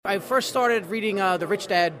I first started reading the Rich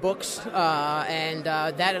Dad books, and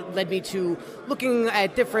that led me to looking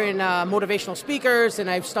at different motivational speakers, and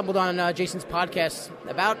I stumbled on Jason's podcast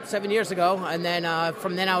about 7 years ago, and then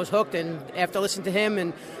from then I was hooked, and after listening to him,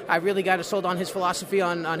 and I really got sold on his philosophy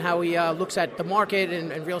on how he looks at the market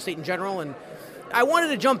and real estate in general, and I wanted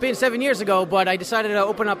to jump in 7 years ago, but I decided to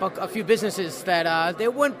open up a few businesses that they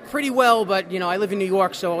went pretty well, but I live in New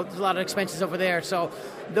York, so there's a lot of expenses over there, so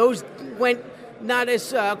those went not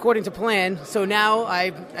as according to plan. So now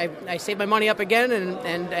I saved my money up again,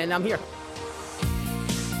 and I'm here.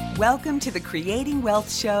 Welcome to the Creating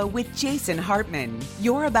Wealth Show with Jason Hartman.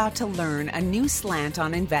 You're about to learn a new slant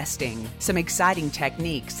on investing, some exciting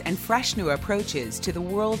techniques, and fresh new approaches to the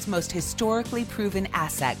world's most historically proven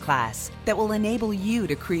asset class that will enable you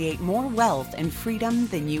to create more wealth and freedom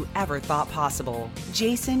than you ever thought possible.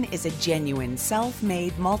 Jason is a genuine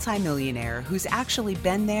self-made multimillionaire who's actually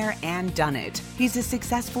been there and done it. He's a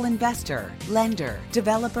successful investor, lender,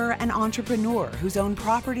 developer, and entrepreneur who's owned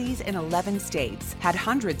properties in 11 states, had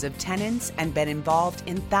hundreds of tenants, and been involved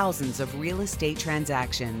in thousands of real estate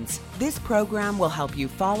transactions. This program will help you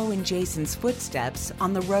follow in Jason's footsteps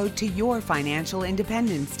on the road to your financial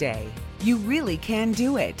independence day. You really can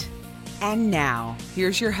do it. And now,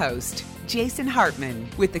 here's your host, Jason Hartman,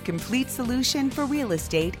 with the complete solution for real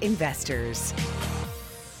estate investors.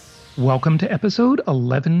 Welcome to episode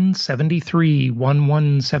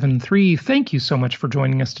 1173. Thank you so much for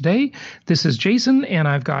joining us today. This is Jason, and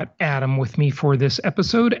I've got Adam with me for this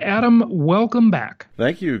episode. Adam, welcome back.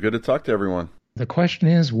 Thank you. Good to talk to everyone. The question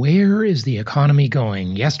is, where is the economy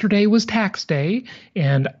going? Yesterday was tax day,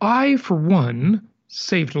 and I, for one,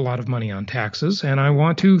 saved a lot of money on taxes, and I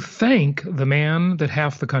want to thank the man that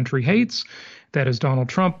half the country hates, that is Donald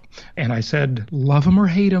Trump. And I said, love him or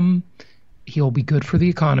hate him, he'll be good for the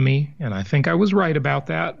economy, and I think I was right about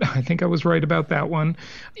that. I think I was right about that one.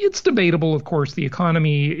 It's debatable, of course. The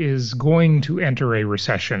economy is going to enter a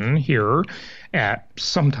recession here at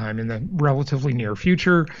some time in the relatively near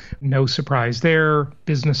future. No surprise there.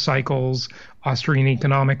 Business cycles, Austrian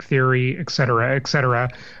economic theory, et cetera,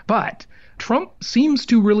 but Trump seems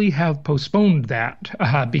to really have postponed that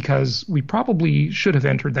because we probably should have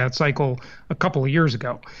entered that cycle a couple of years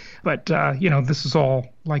ago. But, this is all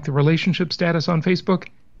like the relationship status on Facebook.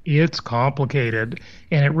 It's complicated,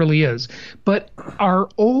 and it really is. But our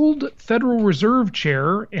old Federal Reserve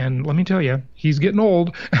chair, and let me tell you, he's getting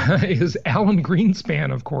old, is Alan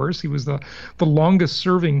Greenspan, of course. He was the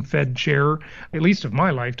longest-serving Fed chair, at least of my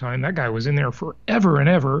lifetime. That guy was in there forever and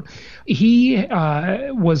ever. He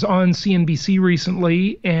was on CNBC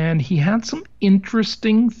recently, and he had some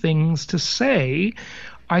interesting things to say.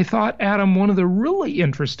 I thought, Adam, one of the really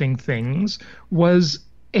interesting things was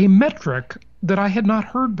a metric that I had not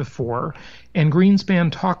heard before, and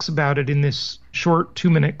Greenspan talks about it in this short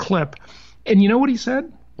 2-minute clip. And you know what he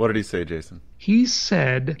said? What did he say, Jason? He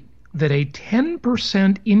said that a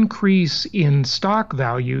 10% increase in stock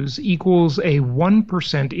values equals a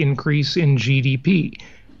 1% increase in GDP.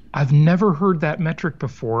 I've never heard that metric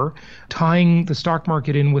before, tying the stock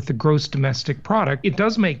market in with the gross domestic product. It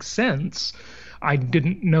does make sense. I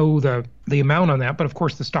didn't know the amount on that, but of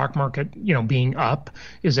course the stock market, being up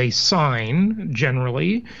is a sign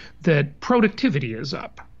generally that productivity is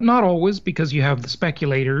up. Not always, because you have the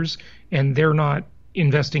speculators and they're not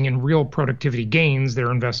investing in real productivity gains. They're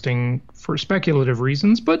investing for speculative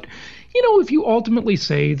reasons. But, if you ultimately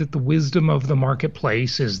say that the wisdom of the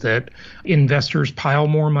marketplace is that investors pile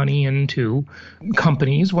more money into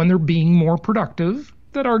companies when they're being more productive,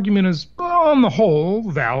 that argument is on the whole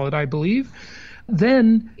valid, I believe.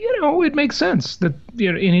 Then, it makes sense that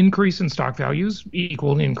an increase in stock values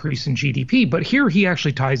equal an increase in GDP. But here he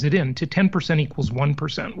actually ties it in to 10% equals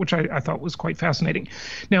 1%, which I thought was quite fascinating.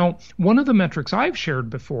 Now, one of the metrics I've shared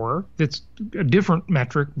before, that's a different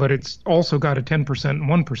metric, but it's also got a 10% and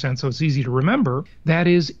 1%, so it's easy to remember, that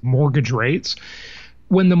is mortgage rates.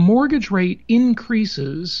 When the mortgage rate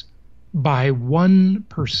increases by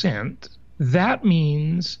 1%, that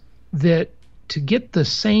means that to get the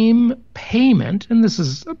same payment, and this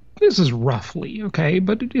is roughly, okay,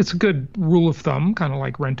 but it's a good rule of thumb, kind of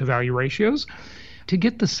like rent-to-value ratios. To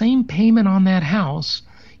get the same payment on that house,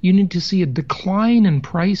 you need to see a decline in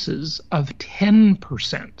prices of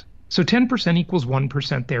 10%. So 10% equals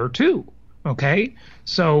 1% there too, okay?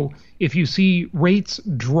 So if you see rates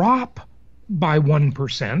drop by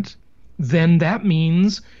 1%, then that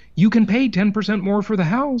means you can pay 10% more for the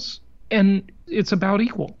house, and it's about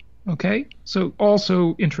equal. Okay, so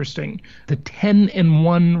also interesting, the 10 and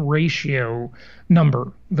 1 ratio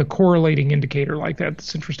number, the correlating indicator like that,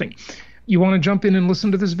 that's interesting. You want to jump in and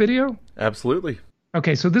listen to this video? Absolutely.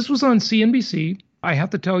 Okay, so this was on CNBC. I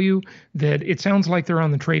have to tell you that it sounds like they're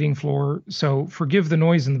on the trading floor, so forgive the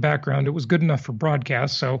noise in the background. It was good enough for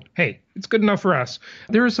broadcast, so hey, it's good enough for us.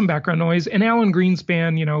 There is some background noise, and Alan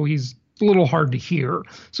Greenspan, he's a little hard to hear,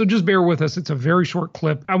 so just bear with us. It's a very short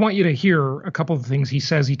clip. I want you to hear a couple of things he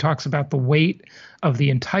says. He talks about the weight of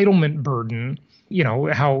the entitlement burden,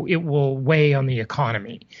 how it will weigh on the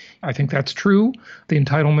economy. I think that's true. The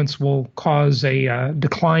entitlements will cause a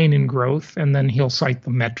decline in growth, and then he'll cite the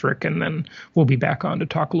metric, and then we'll be back on to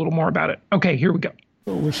talk a little more about it. Okay, here we go.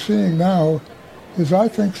 What we're seeing now is, I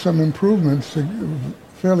think, some improvements,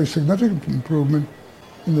 fairly significant improvement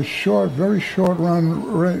in the very short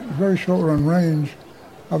run range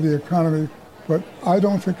of the economy, but I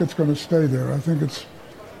don't think it's going to stay there. I think it's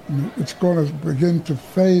going to begin to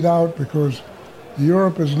fade out because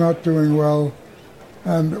Europe is not doing well,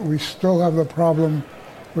 and we still have the problem,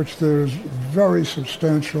 which there's very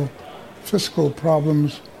substantial fiscal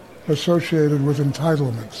problems associated with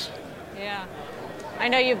entitlements. Yeah. I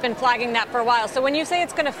know you've been flagging that for a while. So when you say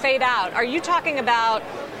it's going to fade out, are you talking about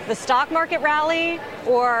the stock market rally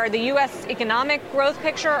or the U.S. economic growth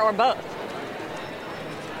picture, or both?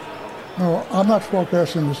 No, I'm not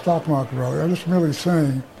forecasting the stock market rally. I'm just merely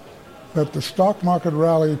saying that the stock market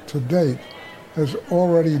rally to date has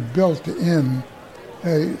already built in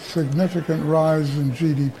a significant rise in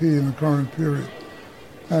GDP in the current period.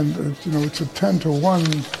 And it's a 10-to-1,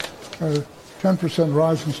 10%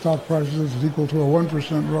 rise in stock prices is equal to a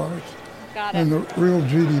 1% rise in the real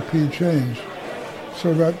GDP change.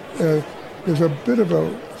 So that there's a bit of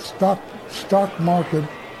a stock market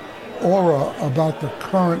aura about the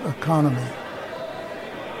current economy.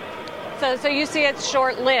 So you see it's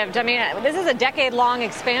short-lived. I mean, this is a decade-long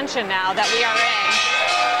expansion now that we are in.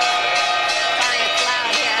 Sorry, it's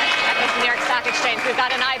loud here at the New York Stock Exchange. We've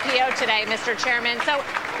got an IPO today, Mr. Chairman. So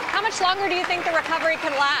how much longer do you think the recovery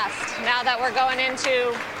can last now that we're going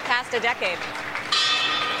into past a decade?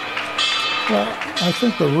 Well, I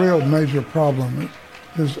think the real major problem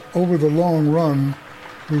is, over the long run,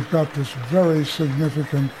 we've got this very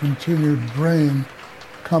significant continued drain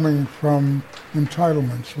coming from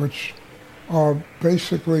entitlements, which are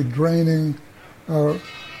basically draining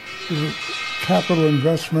capital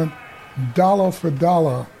investment dollar for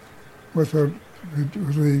dollar with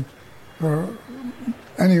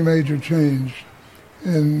any major change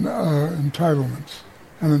in entitlements.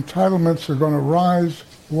 And entitlements are going to rise.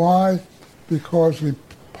 Why? Because the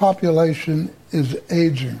population is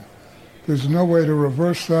aging. There's no way to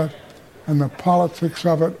reverse that, and the politics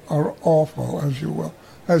of it are awful, as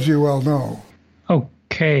you well know.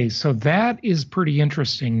 Okay, so that is pretty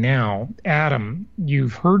interesting. Now, Adam,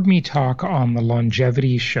 you've heard me talk on the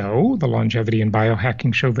longevity show, the longevity and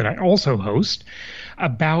biohacking show that I also host,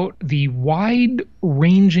 about the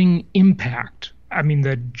wide-ranging impact,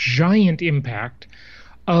 the giant impact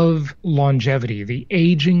of longevity, the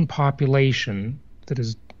aging population that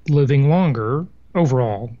is living longer,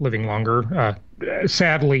 overall living longer.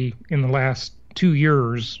 Sadly, in the last 2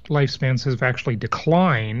 years, lifespans have actually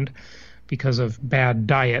declined because of bad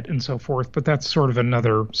diet and so forth, but that's sort of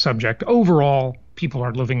another subject. Overall, people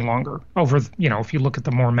are living longer if you look at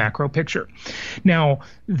the more macro picture. Now,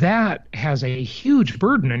 that has a huge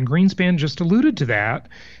burden, and Greenspan just alluded to that,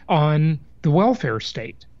 on the welfare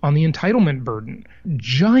state, on the entitlement burden.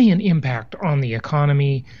 Giant impact on the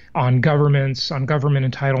economy, on governments, on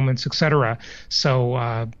government entitlements, etc.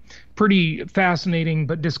 So pretty fascinating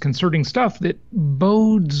but disconcerting stuff that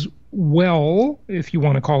bodes well, if you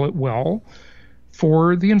want to call it well,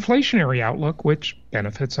 for the inflationary outlook, which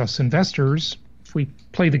benefits us investors if we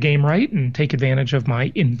play the game right and take advantage of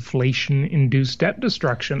my inflation-induced debt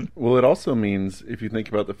destruction. Well, it also means, if you think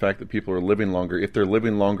about the fact that people are living longer, if they're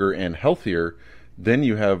living longer and healthier, then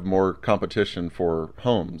you have more competition for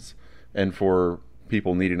homes and for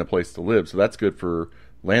people needing a place to live. So that's good for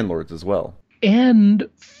landlords as well. And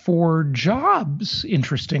for jobs,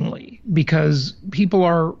 interestingly, because people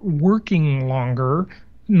are working longer,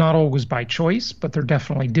 not always by choice, but they're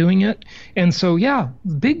definitely doing it. And so, yeah,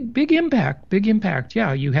 big impact.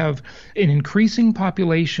 Yeah, you have an increasing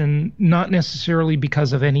population, not necessarily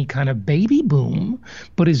because of any kind of baby boom,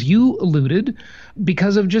 but as you alluded,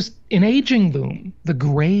 because of just an aging boom, the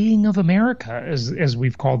graying of America, as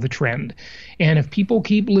we've called the trend. And if people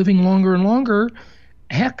keep living longer and longer,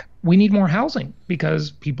 heck, we need more housing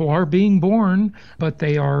because people are being born, but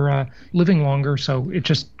they are living longer. So it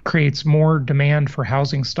just creates more demand for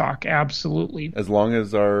housing stock. Absolutely. As long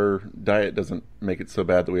as our diet doesn't make it so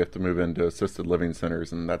bad that we have to move into assisted living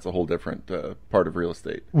centers, and that's a whole different part of real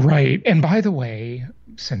estate. Right. And by the way,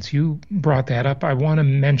 since you brought that up, I want to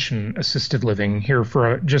mention assisted living here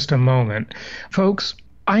for just a moment. Folks,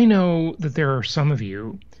 I know that there are some of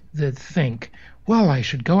you that think, well, I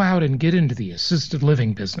should go out and get into the assisted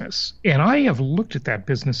living business. And I have looked at that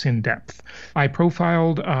business in depth. I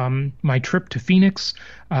profiled my trip to Phoenix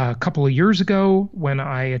a couple of years ago when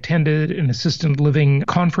I attended an assisted living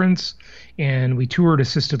conference, and we toured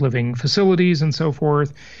assisted living facilities and so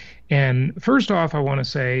forth. And first off, I want to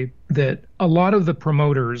say that a lot of the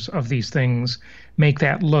promoters of these things make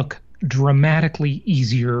that look dramatically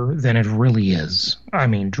easier than it really is. I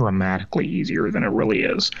mean, dramatically easier than it really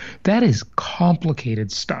is. That is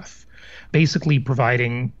complicated stuff. Basically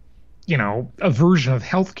providing, a version of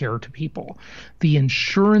healthcare to people. The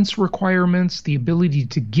insurance requirements, the ability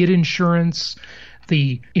to get insurance,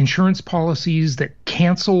 the insurance policies that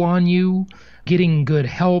cancel on you, getting good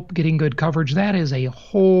help, getting good coverage, that is a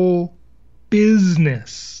whole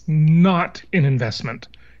business, not an investment.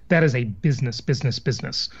 That is a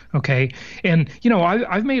business. Okay. And,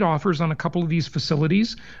 I've made offers on a couple of these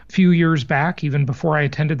facilities a few years back, even before I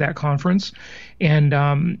attended that conference. And,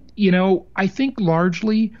 I think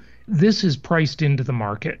largely this is priced into the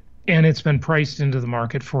market. And it's been priced into the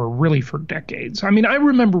market for decades. I mean, I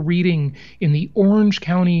remember reading in the Orange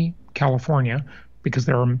County, California, because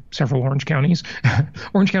there are several Orange counties,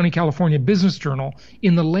 Orange County, California Business Journal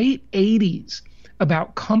in the late 80s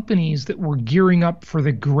about companies that were gearing up for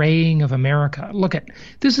the graying of America. Look,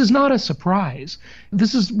 this is not a surprise.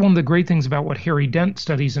 This is one of the great things about what Harry Dent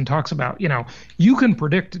studies and talks about. You can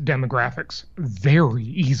predict demographics very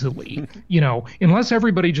easily. Unless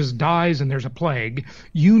everybody just dies and there's a plague,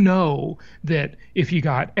 that if you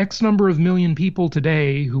got X number of million people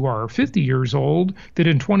today who are 50 years old, that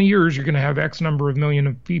in 20 years you're going to have X number of million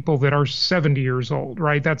of people that are 70 years old,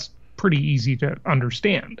 right? That's pretty easy to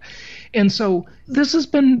understand. And so this has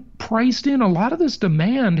been priced in. A lot of this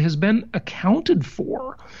demand has been accounted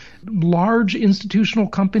for. Large institutional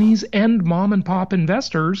companies and mom and pop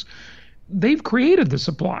investors, they've created the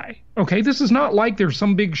supply. Okay, this is not like there's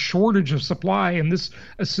some big shortage of supply and this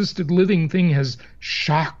assisted living thing has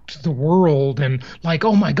shocked the world and like,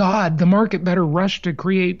 oh my God, the market better rush to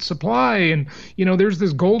create supply and, there's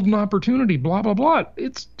this golden opportunity, blah, blah, blah.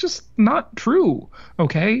 It's just not true.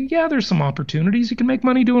 Okay, yeah, there's some opportunities. You can make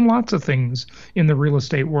money doing lots of things in the real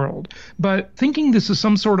estate world. But thinking this is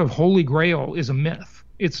some sort of holy grail is a myth.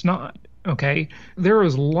 It's not. Okay, there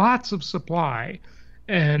is lots of supply.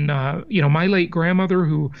 And, my late grandmother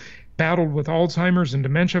who battled with Alzheimer's and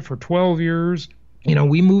dementia for 12 years,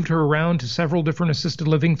 we moved her around to several different assisted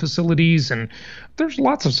living facilities and there's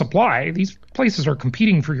lots of supply. These places are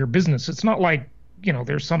competing for your business. It's not like,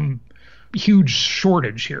 there's some huge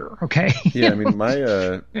shortage here. Okay. Yeah. I mean, my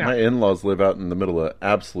in-laws live out in the middle of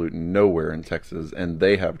absolute nowhere in Texas and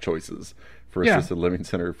they have choices for assisted living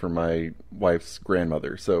center for my wife's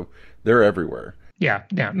grandmother. So they're everywhere. Yeah,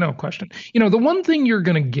 no question. The one thing you're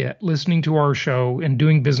going to get listening to our show and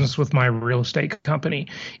doing business with my real estate company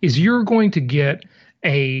is you're going to get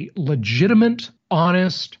a legitimate,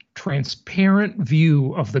 honest, transparent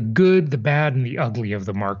view of the good, the bad, and the ugly of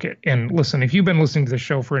the market. And listen, if you've been listening to the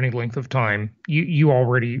show for any length of time, you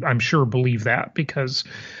already, I'm sure, believe that because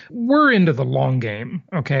we're into the long game,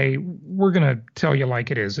 okay? We're going to tell you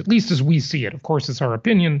like it is, at least as we see it. Of course, it's our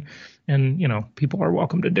opinion. And, people are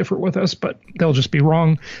welcome to differ with us, but they'll just be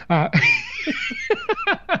wrong.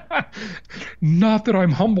 Not that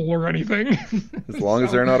I'm humble or anything. As long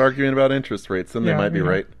as they're not arguing about interest rates, then they might be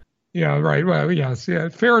right. Yeah, right. Well, yes. Yeah.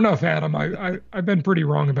 Fair enough, Adam. I've been pretty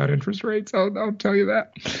wrong about interest rates. I'll tell you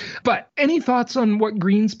that. But any thoughts on what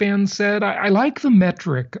Greenspan said? I like the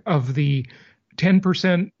metric of the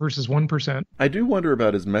 10% versus 1%. I do wonder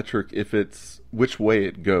about his metric if it's which way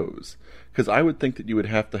it goes. Because I would think that you would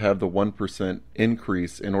have to have the 1%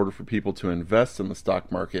 increase in order for people to invest in the stock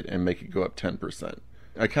market and make it go up 10%.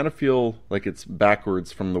 I kind of feel like it's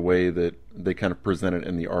backwards from the way that they kind of present it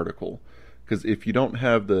in the article. Because if you don't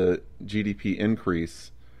have the GDP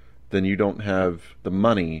increase, then you don't have the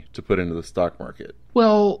money to put into the stock market.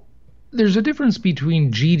 Well, there's a difference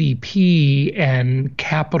between GDP and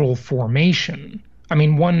capital formation. I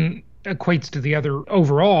mean, one equates to the other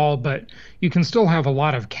overall, but you can still have a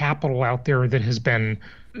lot of capital out there that has been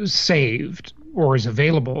saved or is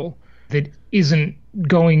available that isn't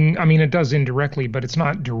going, I mean, it does indirectly, but it's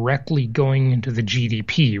not directly going into the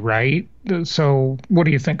GDP, right? So what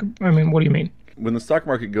do you think? I mean, what do you mean? When the stock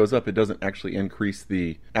market goes up, it doesn't actually increase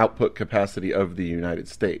the output capacity of the United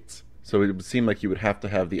States. So it would seem like you would have to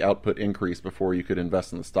have the output increase before you could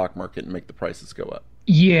invest in the stock market and make the prices go up.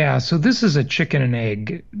 Yeah, so this is a chicken and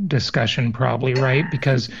egg discussion probably, right?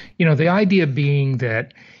 Because, the idea being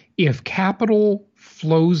that if capital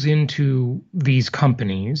flows into these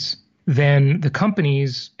companies, then the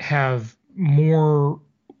companies have more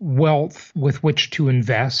wealth with which to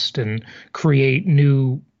invest and create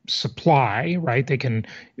new supply, right? They can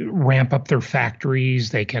ramp up their factories,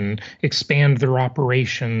 they can expand their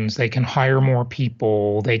operations, they can hire more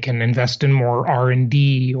people, they can invest in more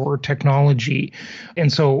R&D or technology.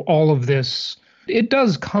 And so all of this, it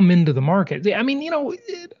does come into the market. I mean,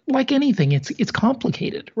 like anything, it's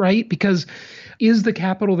complicated, right? Because is the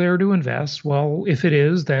capital there to invest? Well, if it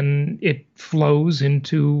is, then it flows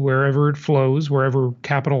into wherever it flows, wherever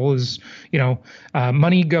capital is,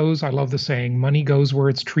 money goes. I love the saying, money goes where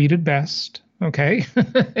it's treated best. Okay.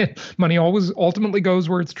 Money always ultimately goes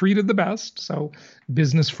where it's treated the best. So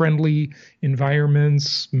business-friendly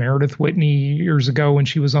environments. Meredith Whitney years ago when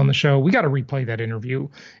she was on the show, we got to replay that interview,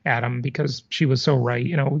 Adam, because she was so right.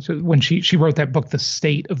 When she wrote that book, The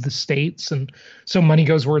State of the States. And so money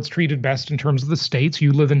goes where it's treated best in terms of the states.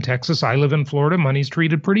 You live in Texas. I live in Florida. Money's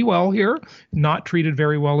treated pretty well here, not treated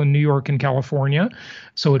very well in New York and California.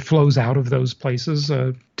 So it flows out of those places.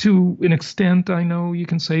 To an extent, I know you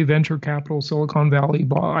can say venture capital, Silicon Valley,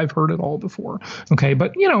 I've heard it all before. Okay,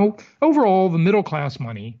 but overall, the middle class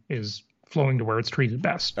money is flowing to where it's treated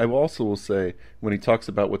best. I also will say, when he talks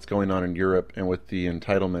about what's going on in Europe and with the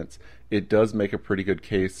entitlements, it does make a pretty good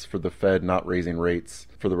case for the Fed not raising rates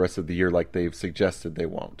for the rest of the year like they've suggested they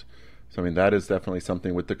won't. So, I mean, that is definitely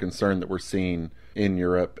something with the concern that we're seeing in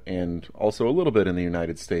Europe and also a little bit in the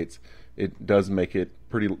United States. It does make it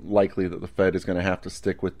pretty likely that the Fed is going to have to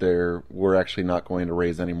stick with we're actually not going to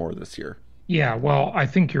raise any more this year. Yeah, well, I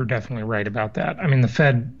think you're definitely right about that. I mean, the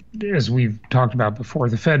Fed, as we've talked about before,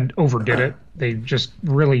 the Fed overdid it. They just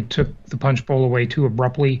really took the punch bowl away too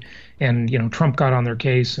abruptly. And, Trump got on their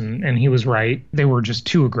case and he was right. They were just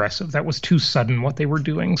too aggressive. That was too sudden what they were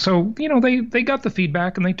doing. So, they got the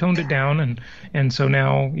feedback and they toned it down. And so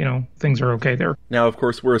now, things are okay there. Now, of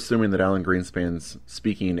course, we're assuming that Alan Greenspan's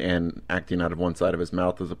speaking and acting out of one side of his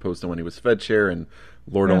mouth as opposed to when he was Fed chair. And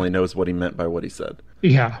Lord only knows what he meant by what he said.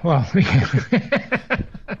 Yeah, well,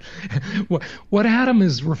 what Adam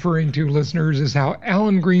is referring to, listeners, is how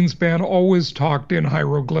Alan Greenspan always talked in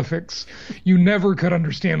hieroglyphics. You never could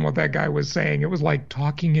understand what that guy was saying. It was like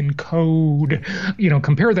talking in code.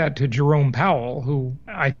 Compare that to Jerome Powell, who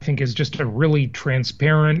I think is just a really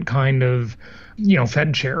transparent kind of,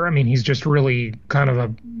 Fed chair. I mean, he's just really kind of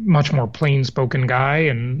a much more plain-spoken guy,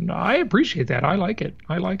 and I appreciate that. I like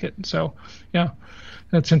it. So, yeah.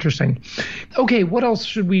 That's interesting. Okay, what else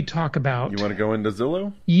should we talk about? You want to go into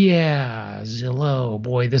Zillow? Yeah, Zillow.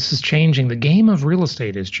 Boy, this is changing. The game of real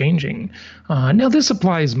estate is changing. Now, this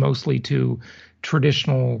applies mostly to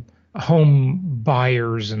traditional home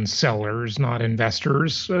buyers and sellers, not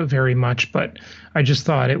investors very much. But I just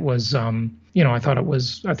thought it was, I thought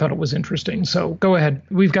it was interesting. So go ahead.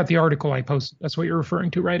 We've got the article I posted. That's what you're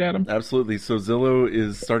referring to, right, Adam? Absolutely. So Zillow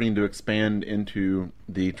is starting to expand into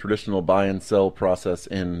the traditional buy and sell process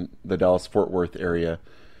in the Dallas-Fort Worth area.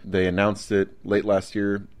 They announced it late last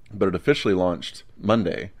year, but it officially launched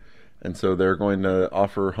Monday. And so they're going to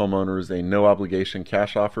offer homeowners a no-obligation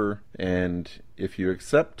cash offer. And if you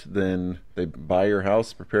accept, then they buy your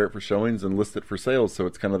house, prepare it for showings, and list it for sales. So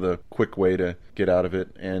it's kind of the quick way to get out of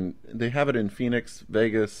it. And they have it in Phoenix,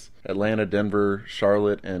 Vegas, Atlanta, Denver,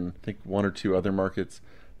 Charlotte, and I think one or two other markets.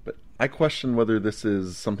 But I question whether this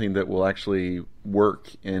is something that will actually work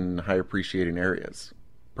in high-appreciating areas.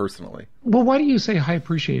 Personally. Well, why do you say high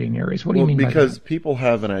appreciating areas? What do you mean by that? Because people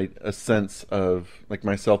have a sense of, like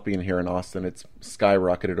myself being here in Austin, it's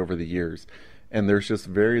skyrocketed over the years. And there's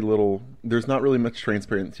just there's not really much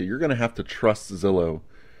transparency. You're going to have to trust Zillow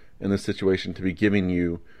in this situation to be giving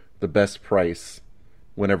you the best price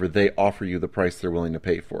whenever they offer you the price they're willing to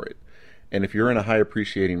pay for it. And if you're in a high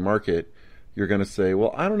appreciating market, you're going to say,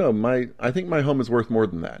 well, I don't know, I think my home is worth more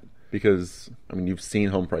than that. Because, I mean, you've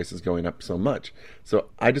seen home prices going up so much. So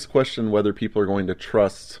I just question whether people are going to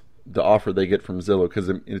trust the offer they get from Zillow, because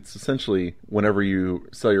it's essentially whenever you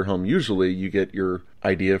sell your home, usually you get your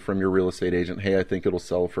idea from your real estate agent, hey, I think it'll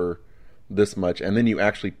sell for this much, and then you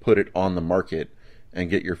actually put it on the market and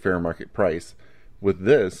get your fair market price. With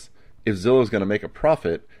this, if Zillow is going to make a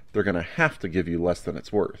profit, they're going to have to give you less than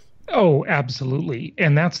it's worth. Oh, absolutely.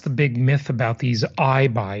 And that's the big myth about these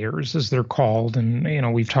iBuyers, as they're called.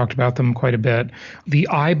 And, we've talked about them quite a bit. The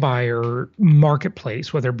iBuyer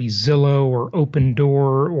marketplace, whether it be Zillow or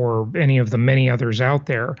Opendoor or any of the many others out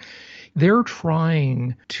there, they're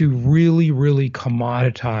trying to really, really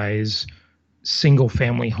commoditize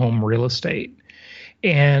single-family home real estate.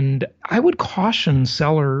 And I would caution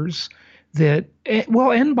sellers that,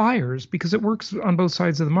 and buyers, because it works on both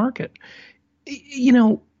sides of the market,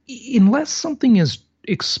 unless something is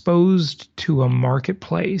exposed to a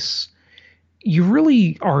marketplace, you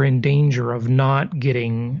really are in danger of not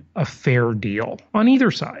getting a fair deal on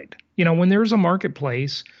either side. When there's a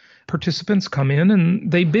marketplace, participants come in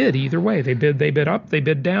and they bid either way. They bid up, they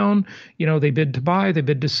bid down, they bid to buy, they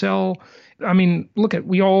bid to sell. I mean,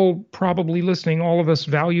 we all probably listening, all of us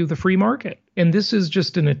value the free market. And this is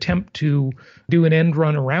just an attempt to do an end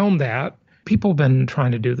run around that. People have been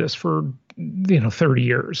trying to do this for 30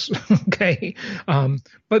 years. Okay.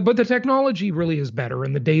 But the technology really is better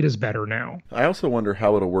and the data is better now. I also wonder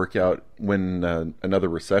how it'll work out when another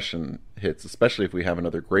recession hits, especially if we have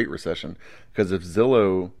another great recession. Because if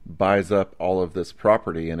Zillow buys up all of this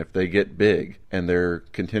property and if they get big and they're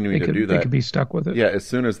continuing to do that, they could be stuck with it. Yeah. As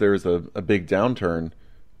soon as there's a big downturn,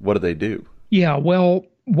 what do they do? Yeah. Well,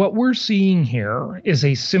 what we're seeing here is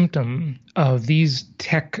a symptom of these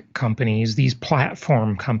tech companies, these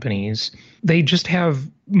platform companies. They just have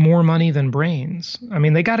more money than brains. I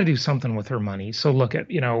mean, they got to do something with their money. So look at,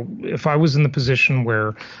 if I was in the position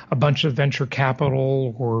where a bunch of venture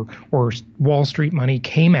capital or Wall Street money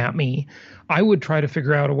came at me, I would try to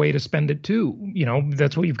figure out a way to spend it too.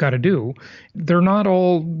 That's what you've got to do. They're not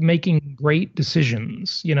all making great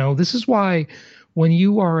decisions. This is why when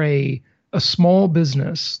you are a small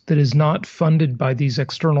business that is not funded by these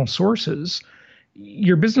external sources,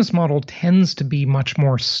 your business model tends to be much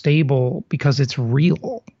more stable because it's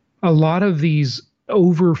real. A lot of these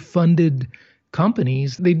overfunded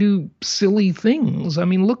companies, they do silly things. I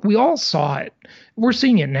mean, look, we all saw it. We're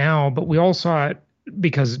seeing it now, but we all saw it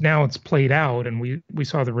because now it's played out and we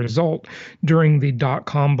saw the result during the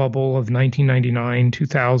dot-com bubble of 1999,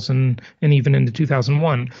 2000, and even into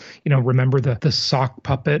 2001. Remember the sock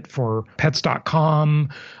puppet for pets.com,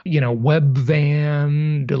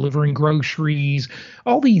 Webvan, delivering groceries,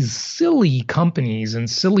 all these silly companies and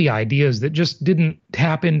silly ideas that just didn't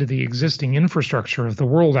tap into the existing infrastructure of the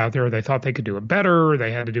world out there. They thought they could do it better.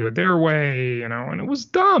 They had to do it their way, and it was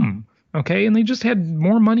dumb. Okay. And they just had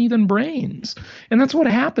more money than brains. And that's what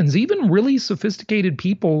happens. Even really sophisticated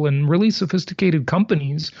people and really sophisticated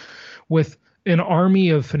companies with an army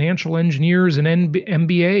of financial engineers and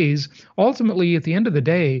MBAs, ultimately, at the end of the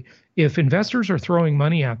day, if investors are throwing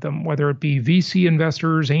money at them, whether it be VC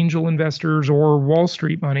investors, angel investors, or Wall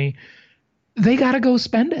Street money, they got to go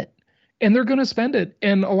spend it. And they're going to spend it.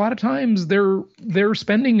 And a lot of times their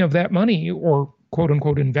spending of that money, or quote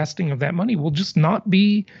unquote investing of that money, will just not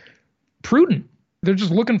be prudent. They're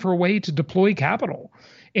just looking for a way to deploy capital.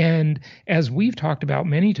 And as we've talked about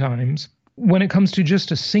many times, when it comes to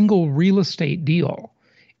just a single real estate deal,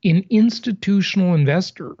 an institutional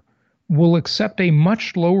investor will accept a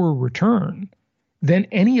much lower return than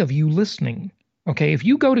any of you listening. Okay, if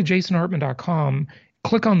you go to jasonhartman.com,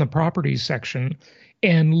 click on the properties section,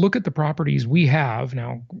 and look at the properties we have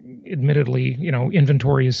now. Admittedly,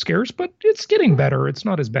 inventory is scarce, but it's getting better. It's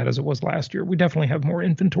not as bad as it was last year. We definitely have more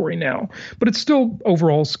inventory now, but it's still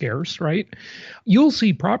overall scarce, right? You'll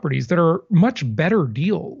see properties that are much better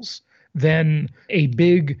deals than a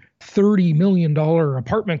big $30 million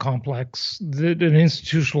apartment complex that an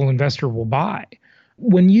institutional investor will buy.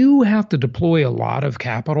 When you have to deploy a lot of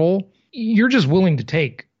capital, you're just willing to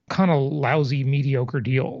take kind of lousy, mediocre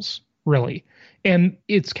deals, really. And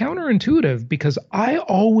it's counterintuitive because I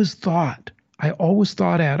always thought,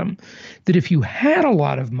 Adam, that if you had a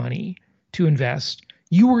lot of money to invest,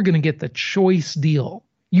 you were going to get the choice deal.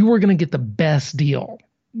 You were going to get the best deal.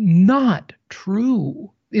 Not true.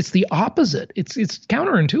 It's the opposite. It's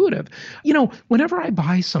counterintuitive. Whenever I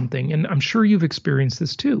buy something, and I'm sure you've experienced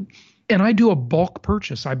this too, and I do a bulk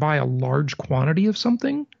purchase, I buy a large quantity of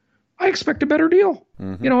something, I expect a better deal.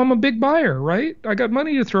 Mm-hmm. I'm a big buyer, right? I got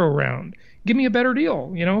money to throw around. Give me a better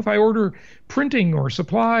deal. If I order printing or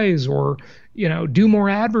supplies or, do more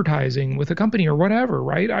advertising with a company or whatever,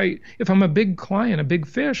 right? If I'm a big client, a big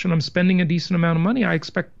fish, and I'm spending a decent amount of money, I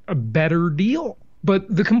expect a better deal.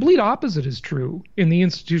 But the complete opposite is true in the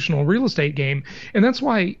institutional real estate game. And that's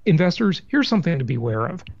why investors, here's something to beware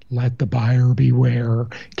of. Let the buyer beware.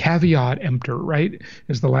 Caveat emptor, right?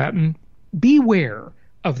 Is the Latin. Beware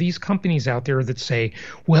of these companies out there that say,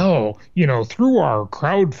 well, through our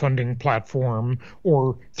crowdfunding platform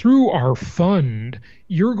or through our fund,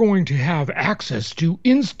 you're going to have access to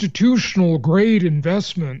institutional grade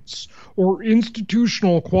investments or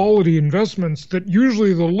institutional quality investments that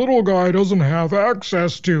usually the little guy doesn't have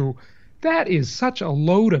access to. That is such a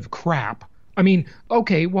load of crap. I mean,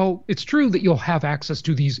 okay, well, it's true that you'll have access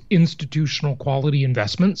to these institutional quality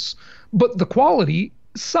investments, but the quality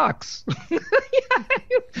sucks.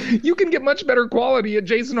 You can get much better quality at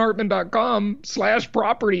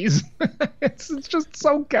jasonhartman.com/properties. It's just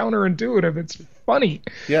so counterintuitive. It's funny.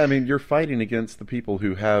 Yeah, I mean, you're fighting against the people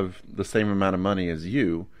who have the same amount of money as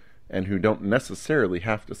you, and who don't necessarily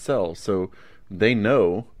have to sell. So they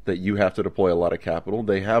know that you have to deploy a lot of capital.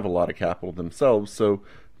 They have a lot of capital themselves, so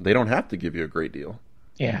they don't have to give you a great deal.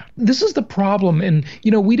 Yeah, this is the problem. And,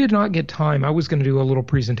 we did not get time. I was going to do a little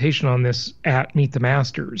presentation on this at Meet the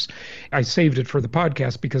Masters. I saved it for the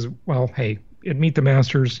podcast because, well, hey, at Meet the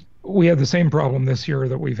Masters, we had the same problem this year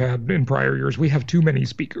that we've had in prior years. We have too many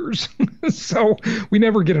speakers, so we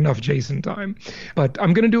never get enough Jason time. But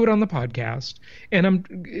I'm going to do it on the podcast, and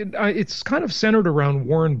it's kind of centered around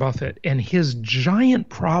Warren Buffett and his giant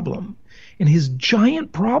problem. And his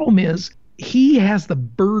giant problem is he has the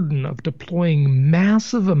burden of deploying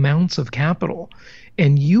massive amounts of capital,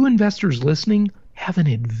 and you investors listening have an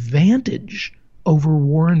advantage over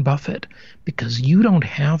Warren Buffett because you don't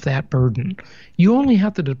have that burden. You only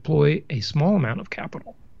have to deploy a small amount of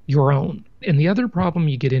capital, your own. And the other problem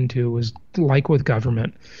you get into is, like with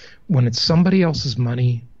government, when it's somebody else's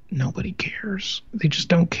money, nobody cares. They just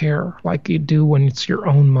don't care like you do when it's your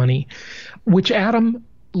own money, which, Adam,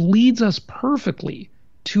 leads us perfectly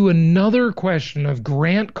to another question of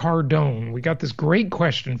Grant Cardone. We got this great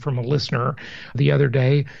question from a listener the other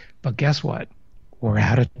day, but guess what? We're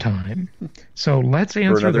out of time. So let's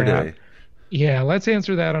answer that. Day. Yeah, let's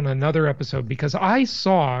answer that on another episode because I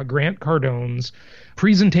saw Grant Cardone's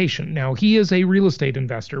presentation. Now, he is a real estate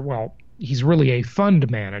investor. Well, he's really a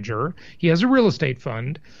fund manager. He has a real estate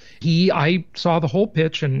fund. I saw the whole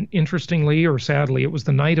pitch, and interestingly or sadly, it was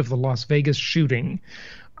the night of the Las Vegas shooting.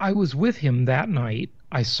 I was with him that night.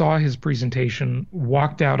 I saw his presentation,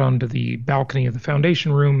 walked out onto the balcony of the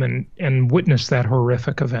foundation room and witnessed that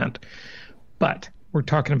horrific event. But we're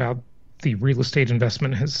talking about the real estate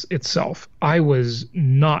investment itself. I was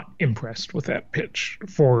not impressed with that pitch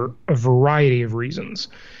for a variety of reasons.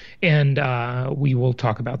 And we will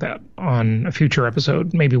talk about that on a future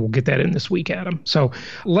episode. Maybe we'll get that in this week, Adam. So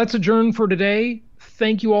let's adjourn for today.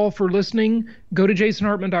 Thank you all for listening. Go to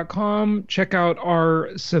jasonhartman.com. Check out our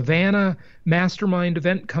Savannah Mastermind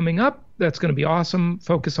event coming up. That's going to be awesome.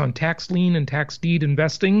 Focus on tax lien and tax deed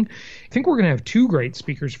investing. I think we're going to have 2 great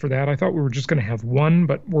speakers for that. I thought we were just going to have 1,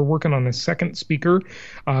 but we're working on a second speaker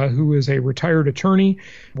who is a retired attorney.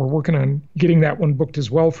 We're working on getting that one booked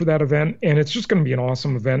as well for that event, and it's just going to be an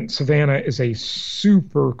awesome event. Savannah is a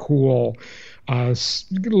super cool, call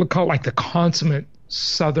it like the consummate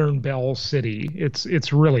Southern Belle City.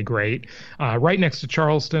 It's really great. Right next to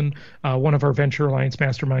Charleston, one of our Venture Alliance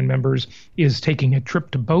Mastermind members is taking a trip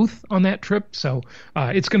to both on that trip. So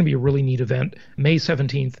it's going to be a really neat event. May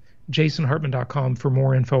 17th, jasonhartman.com for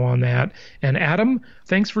more info on that. And Adam,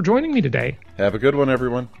 thanks for joining me today. Have a good one,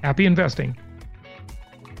 everyone. Happy investing.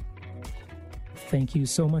 Thank you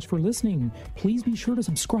so much for listening. Please be sure to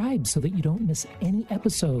subscribe so that you don't miss any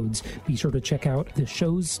episodes. Be sure to check out the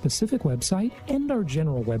show's specific website and our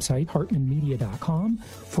general website, hartmanmedia.com,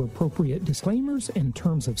 for appropriate disclaimers and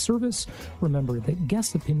terms of service. Remember that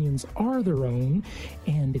guest opinions are their own,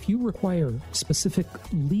 and if you require specific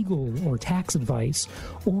legal or tax advice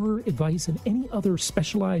or advice in any other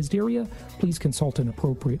specialized area, please consult an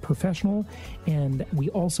appropriate professional. And we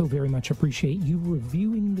also very much appreciate you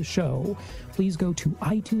reviewing the show. Please go to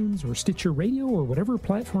iTunes or Stitcher Radio or whatever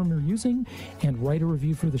platform you're using and write a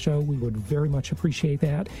review for the show. We would very much appreciate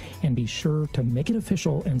that. And be sure to make it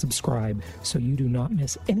official and subscribe so you do not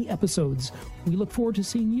miss any episodes. We look forward to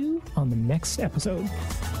seeing you on the next episode.